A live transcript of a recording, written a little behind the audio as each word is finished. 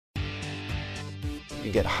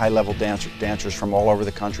you get high-level dancers from all over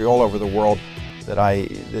the country, all over the world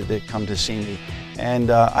that come to see me.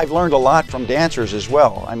 And I've learned a lot from dancers as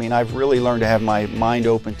well. I mean, I've really learned to have my mind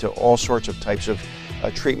open to all sorts of types of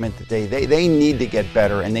treatment that they need to get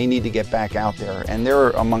better, and they need to get back out there. And they're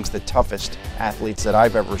amongst the toughest athletes that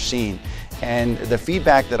I've ever seen. And the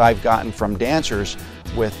feedback that I've gotten from dancers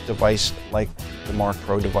with device like the Marc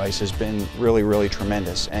Pro device has been really, really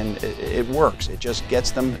tremendous. And it works. It just gets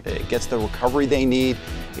them, it gets the recovery they need,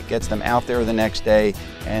 it gets them out there the next day,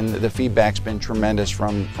 and the feedback's been tremendous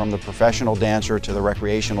from the professional dancer to the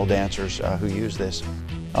recreational dancers who use this.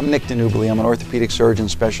 I'm Nick DiNubile. I'm an orthopedic surgeon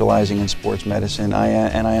specializing in sports medicine. I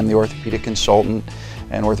am the orthopedic consultant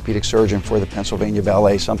and orthopedic surgeon for the Pennsylvania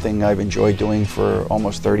Ballet, something I've enjoyed doing for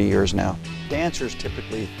almost 30 years now. Dancers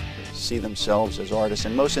typically see themselves as artists,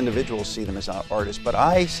 and most individuals see them as artists, but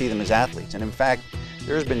I see them as athletes. And in fact,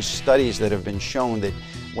 there's been studies that have been shown that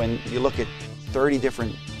when you look at 30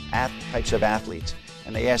 different types of athletes,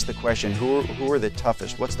 and they ask the question, who are the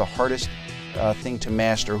toughest? What's the hardest thing to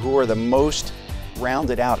master? Who are the most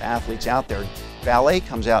rounded out athletes out there? Ballet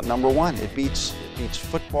comes out number one. It beats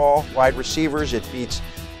football, wide receivers, it beats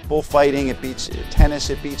bullfighting, it beats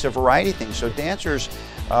tennis, it beats a variety of things. So dancers,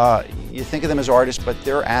 you think of them as artists, but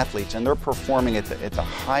they're athletes, and they're performing at the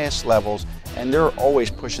highest levels, and they're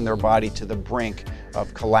always pushing their body to the brink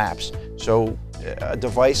of collapse. So a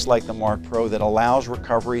device like the Marc Pro that allows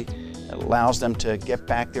recovery, it allows them to get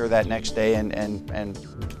back there that next day and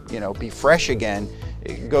you know, be fresh again.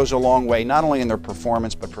 It goes a long way, not only in their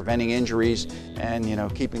performance, but preventing injuries and, you know,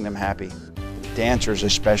 keeping them happy. Dancers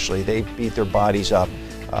especially, they beat their bodies up.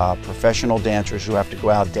 Professional dancers who have to go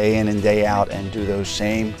out day in and day out and do those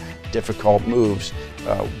same difficult moves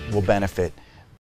will benefit.